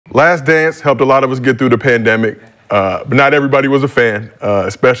Last Dance helped a lot of us get through the pandemic, but not everybody was a fan,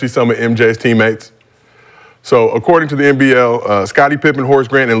 especially some of MJ's teammates. So according to the NBL, Scottie Pippen, Horace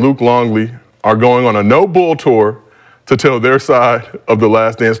Grant, and Luke Longley are going on a no-bull tour to tell their side of the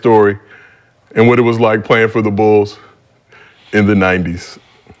Last Dance story and what it was like playing for the Bulls in the 90s.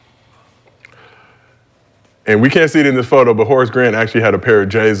 And we can't see it in this photo, but Horace Grant actually had a pair of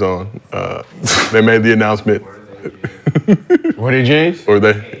J's on. They made the announcement. Were they J's? Or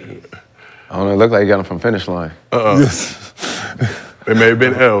they? I don't know, it looked like he got them from Finish Line. Yes. They may have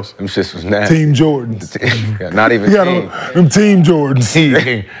been L's. Them shits was nasty. Team Jordans. Yeah, not even team. Them Team Jordans.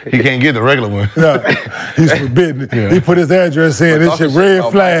 He can't get the regular one. No, he's forbidden. Yeah. He put his address in. This shit red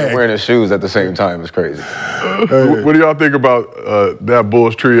flag. Wearing his shoes at the same time is crazy. What do y'all think about that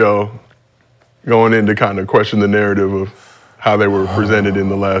Bulls trio going in to kind of question the narrative of how they were presented in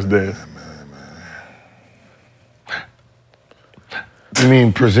The Last Dance? You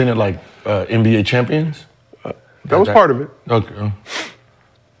mean presented like NBA champions? That was part of it. Okay.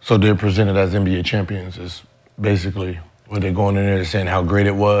 So they're presented as NBA champions is basically what they're going in there saying how great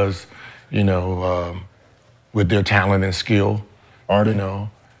it was, you know, with their talent and skill. Are they? You know,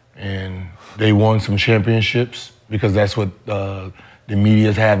 and they won some championships because that's what the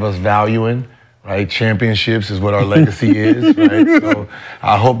media's have us valuing, right? Championships is what our legacy is, right? So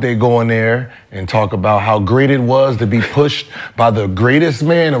I hope they go in there and talk about how great it was to be pushed by the greatest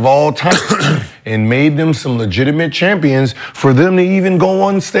man of all time and made them some legitimate champions for them to even go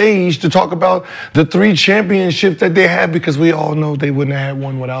on stage to talk about the 3 championships that they have, because we all know they wouldn't have had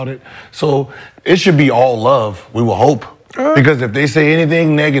one without it. So it should be all love, we will hope. Because if they say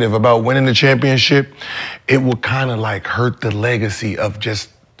anything negative about winning the championship, it will kind of like hurt the legacy of just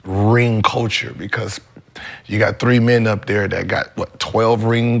ring culture, because you got 3 men up there that got, what, 12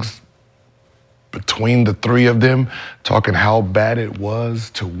 rings between the 3 of them, talking how bad it was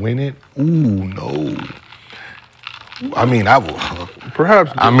to win it. Ooh, no. I mean, I will.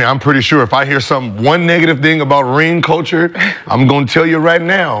 Perhaps. I mean, I'm pretty sure if I hear one negative thing about ring culture, I'm going to tell you right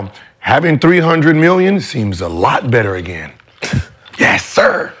now, having 300 million seems a lot better again. Yes,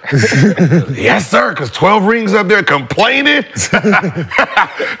 sir. Yes, sir, because 12 rings up there complaining.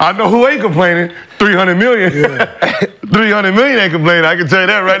 I know who ain't complaining. 300 million. Yeah. 300 million ain't complaining. I can tell you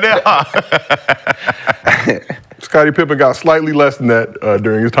that right now. Scottie Pippen got slightly less than that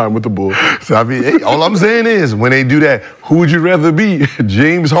during his time with the Bulls. So, I mean, hey, all I'm saying is, when they do that, who would you rather be,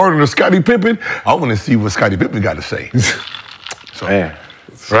 James Harden or Scottie Pippen? I want to see what Scottie Pippen got to say. So, man.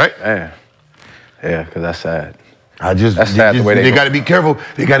 Right? Man. Yeah, because that's sad. That's sad the way they got to be careful.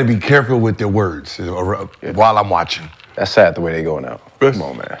 They got to be careful with their words while I'm watching. That's sad the way they going out. Come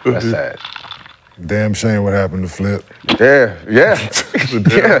on, man. That's sad. Damn shame what happened to Flip. Yeah. Yeah,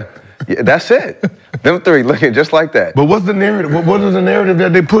 that's it. Them 3 looking just like that. But what's the narrative? What is the narrative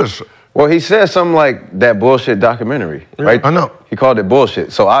that they push? Well, he said something like that bullshit documentary, right? I know. He called it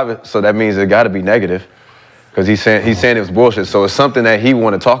bullshit. So that means it got to be negative. Because he's saying it was bullshit, so it's something that he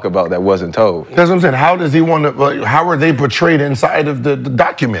want to talk about that wasn't told. That's what I'm saying. How does he want to? How are they portrayed inside of the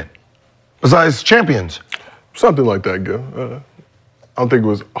document? Besides champions, something like that, Gil. I don't think it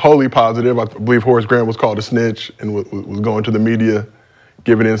was wholly positive. I believe Horace Grant was called a snitch and was going to the media,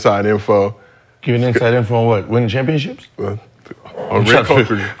 giving inside info. Giving inside info on what? Winning championships? On ring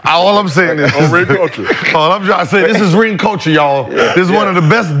culture. All I'm saying is on ring culture. All I'm trying to say, this is ring culture, y'all. This is one of the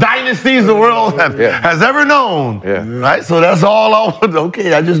best dynasties the world has ever known. Yeah. Right? So that's all I want.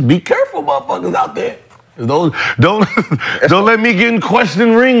 Okay, I just be careful, motherfuckers out there. Don't let me get in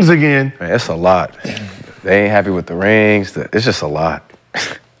questioning rings again. Man, it's a lot. They ain't happy with the rings. It's just a lot.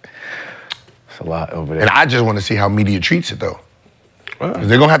 It's a lot over there. And I just want to see how media treats it, though.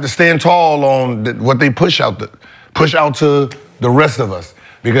 They're gonna have to stand tall on what they push out to the rest of us,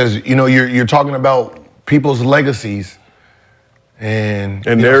 because you know you're talking about people's legacies and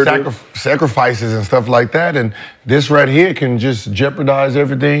sacrifices and stuff like that, and this right here can just jeopardize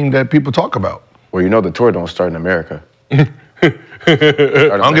everything that people talk about. Well, you know the tour don't start in America. I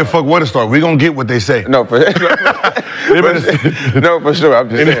don't give a fuck what it starts. We're gonna get what they say. No, for sure. I'm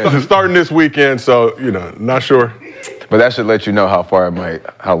just saying. It's starting this weekend, so not sure. But that should let you know how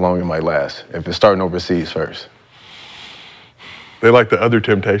long it might last if it's starting overseas first. They like the other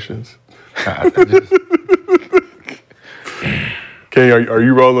Temptations. Kenny, are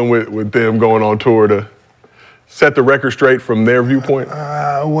you rolling with them going on tour to set the record straight from their viewpoint?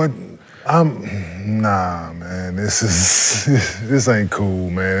 Nah, man. This ain't cool,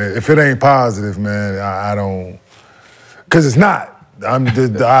 man. If it ain't positive, man, I don't. Cause it's not.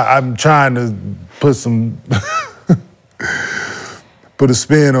 I'm trying to put put a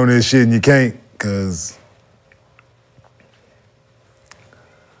spin on this shit, and you can't, cause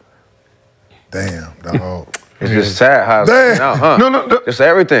Damn, dog. It's just sad how it's now, huh? No. Just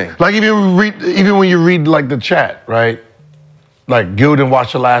everything. Like even when you read like the chat, right? Like Gil didn't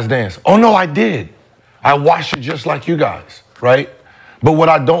watch The Last Dance. Oh no, I did. I watched it just like you guys, right? But what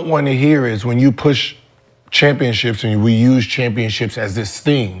I don't want to hear is when you push championships and we use championships as this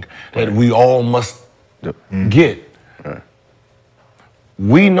thing that we all must get. Right.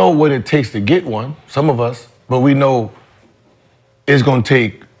 We know what it takes to get one, some of us, but we know it's gonna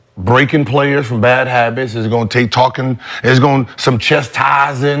take breaking players from bad habits, it's gonna take talking, it's gonna some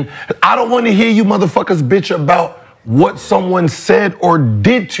chastising. I don't wanna hear you motherfuckers bitch about what someone said or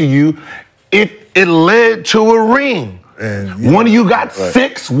did to you. It led to a ring. And, one of you got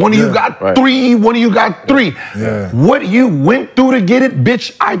 6, one of you got 3, one of you got 3. Yeah. What you went through to get it,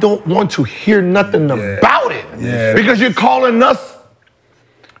 bitch, I don't want to hear nothing about it. Yeah. Because you're calling us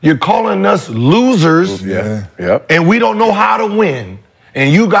losers, and we don't know how to win.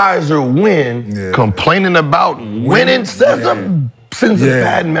 And you guys are complaining about winning sends a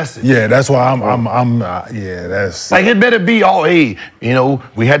bad message. Yeah, that's why that's like it better be all, hey, you know,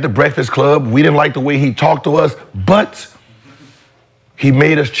 we had the Breakfast Club, we didn't like the way he talked to us, but he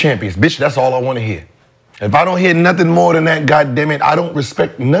made us champions. Bitch, that's all I want to hear. If I don't hear nothing more than that, goddamn it, I don't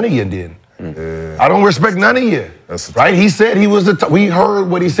respect none of you then. I don't respect none of you. Right? He said he was we heard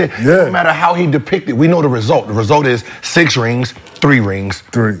what he said. No matter how he depicted, we know the result. The result is 6 rings, 3 rings,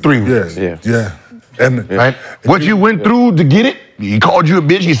 3 rings. Yeah. And, right? What you went through to get it, he called you a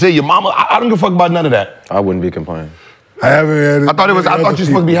bitch, he said your mama, I don't give a fuck about none of that. I wouldn't be complaining. I thought you were supposed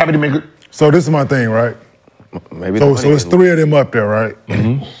to be happy to make it. So this is my thing, right? Maybe so it's 3 of them up there, right?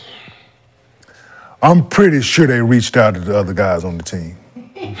 Mm-hmm. I'm pretty sure they reached out to the other guys on the team.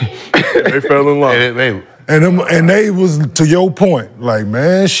 They fell in love. And they was, to your point, like,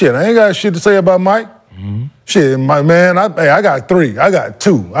 man, shit, I ain't got shit to say about Mike. Shit, my man, I got 3, I got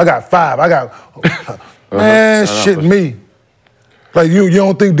 2, I got 5, I got, man, shit, me. Like, you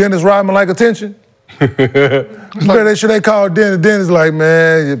don't think Dennis Rodman like attention? They called Dennis. Dennis like,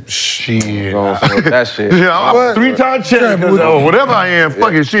 man, shit. That shit. Yeah, I'm a 3-time champion. Whatever I am,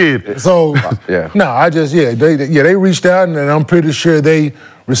 fucking shit. So, they reached out, and I'm pretty sure they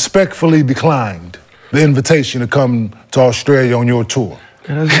respectfully declined the invitation to come to Australia on your tour.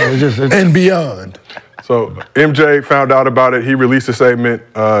 And beyond. So MJ found out about it. He released a statement.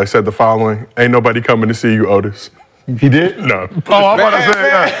 He said the following: "Ain't nobody coming to see you, Otis." He did? No. Oh, I'm about to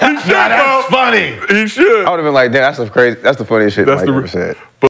say, he should. That's funny. He should. I would have been like, damn, that's the funniest shit Mike ever said.